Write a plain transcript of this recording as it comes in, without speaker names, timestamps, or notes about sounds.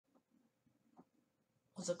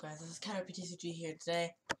What's up, guys? This is CounterPTCG here.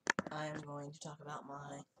 Today I am going to talk about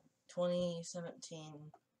my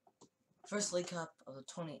 2017 first League Cup of the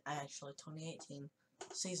 2018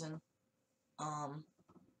 season. And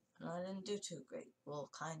I didn't do too great.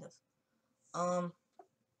 Well, kind of.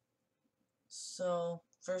 So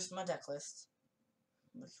first my deck list,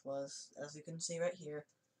 which was, as you can see right here,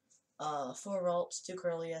 4 Ralts, 2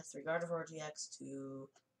 Curlia, 3 Gardevoir GX, 2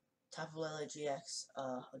 Tapu Lele GX,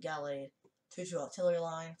 a Gallade, 2 Artillery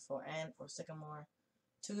Line, 4 Ant, 4 Sycamore,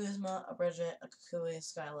 2 Guzma, a Bridget, a Kukui, a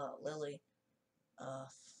Skyla, a Lily,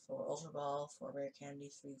 4 Ultra Ball, 4 Rare Candy,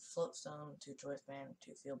 3 Floatstone, 2 Choice Band,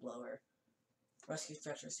 2 Field Blower, Rescue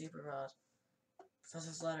Stretcher, Super Rod,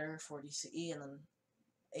 Professor's Letter, 4 DCE, and then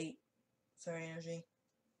 8 Fairy Energy.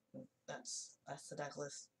 That's the deck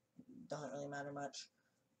list. Doesn't really matter much.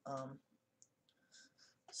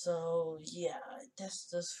 So yeah, I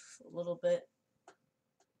tested this a little bit.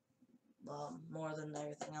 More than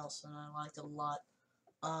everything else, and I liked it a lot.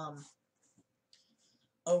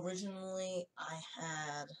 Originally I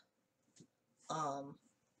had,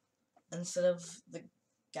 instead of the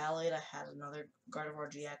Gallade, I had another Gardevoir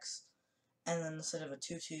GX, and then instead of a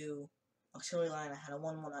 2-2 Artillery Line, I had a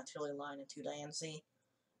 1-1 Artillery Line and 2 Diancie,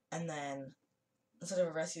 and then instead of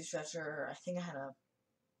a Rescue Stretcher, I think I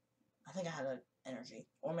had a Energy,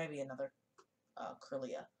 or maybe another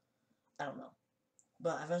Curlia. I don't know.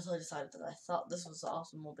 But I eventually decided that I thought this was the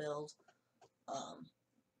optimal build.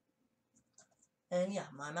 And yeah,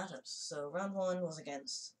 my matchups. So round 1 was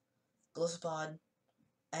against Gliscopod,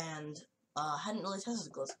 and I hadn't really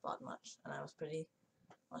tested Gliscopod much, and I was pretty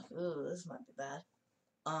like, ooh, this might be bad.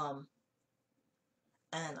 And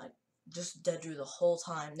I just dead drew the whole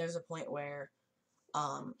time. There's a point where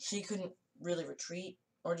she couldn't really retreat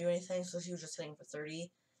or do anything, so she was just hitting for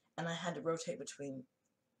 30, and I had to rotate between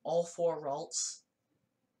all 4 Ralts,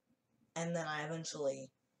 and then I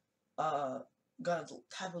eventually got a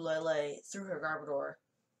Tapu Lele through her Garbodor,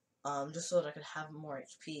 just so that I could have more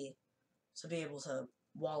HP to be able to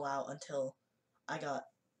wall out until I top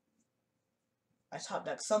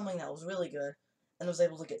decked something that was really good and was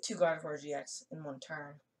able to get 2 Gardevoir GX in one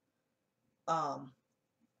turn. But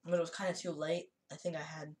it was kind of too late. I think I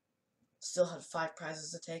still had 5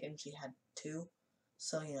 prizes to take, and she had 2,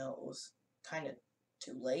 so you know, it was kind of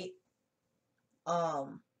too late.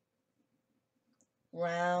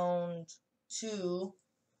 Round 2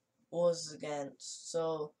 was against,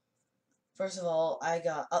 so first of all, I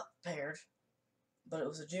got up paired, but it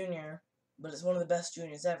was a junior, but it's one of the best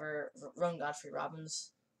juniors ever, Run Godfrey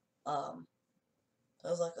Robbins. So I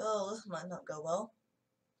was like, oh, this might not go well.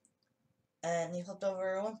 And he flipped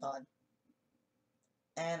over a Wimpod.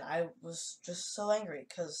 And I was just so angry,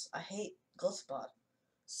 because I hate Gliscopod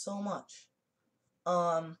so much.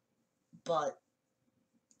 But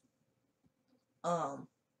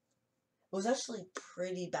it was actually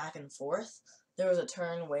pretty back and forth. There was a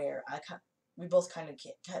turn where we both kind of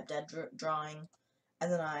kept dead drawing,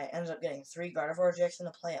 and then I ended up getting 3 Gardevoir GX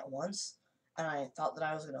into play at once, and I thought that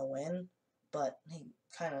I was going to win, but he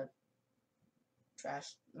kind of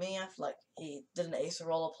trashed me after, like, he did an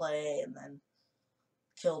Acerola play, and then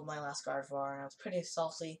killed my last Gardevoir, and I was pretty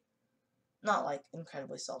salty. Not, like,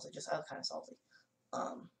 incredibly salty, just I was kind of salty.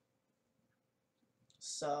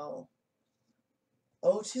 So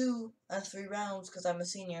 0-2 at 3 rounds, because I'm a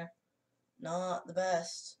senior. Not the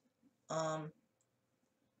best. The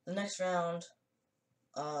next round,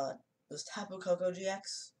 was Tapu Koko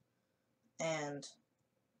GX, and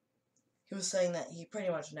he was saying that he pretty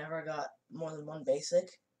much never got more than 1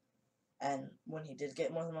 basic, and when he did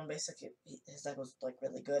get more than 1 basic, his deck was, like,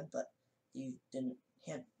 really good, but he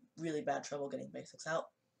had really bad trouble getting basics out.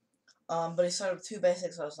 But he started with 2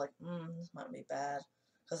 basics, so I was like, this might be bad,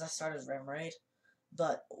 because I started Remoraid.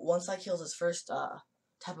 But once I killed his first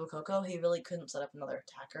Tapu Koko, he really couldn't set up another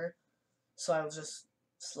attacker, so I was just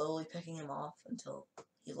slowly picking him off until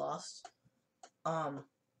he lost. So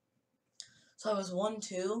I was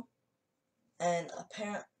 1-2, and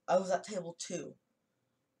I was at table 2.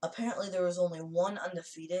 Apparently there was only 1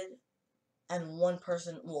 undefeated, and 1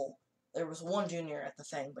 person, well, there was 1 junior at the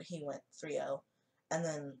thing, but he went 3-0. And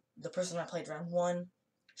then the person I played round 1,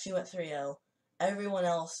 she went 3-0. Everyone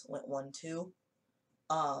else went 1-2.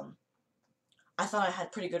 I thought I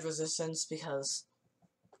had pretty good resistance because,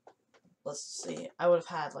 let's see, I would have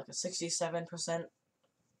had like a 67%,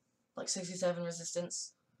 like 67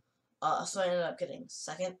 resistance. So I ended up getting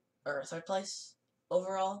 2nd or 3rd place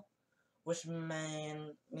overall, which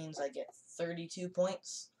means I get 32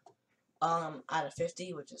 points out of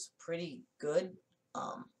 50, which is pretty good.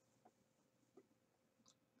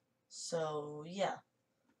 So yeah,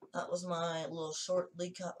 that was my little short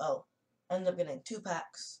League Cup. Oh, ended up getting 2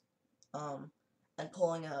 packs, and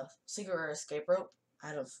pulling a secret rare escape rope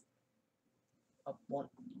out of one,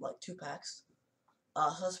 like 2 packs.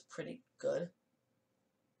 So that's pretty good.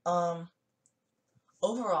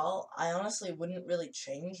 Overall, I honestly wouldn't really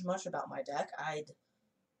change much about my deck. I'd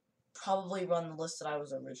probably run the list that I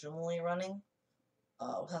was originally running,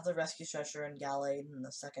 without the Rescue Stretcher and Gallade and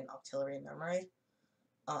the second Octillery and Memory.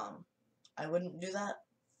 I wouldn't do that.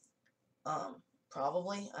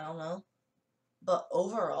 Probably, I don't know. But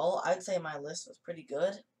overall, I'd say my list was pretty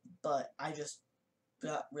good, but I just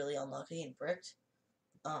got really unlucky and bricked.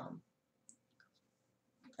 And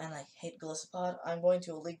I hate Golisopod. I'm going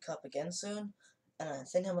to a League Cup again soon, and I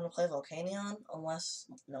think I'm going to play Volcanion, unless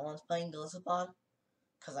no one's playing Golisopod,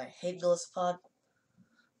 because I hate Golisopod.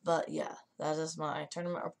 But yeah, that is my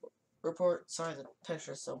tournament report. Sorry the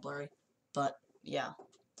picture is so blurry, but yeah.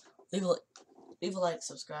 Leave a like,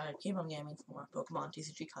 subscribe, keep on gaming for more Pokemon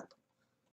TCG content.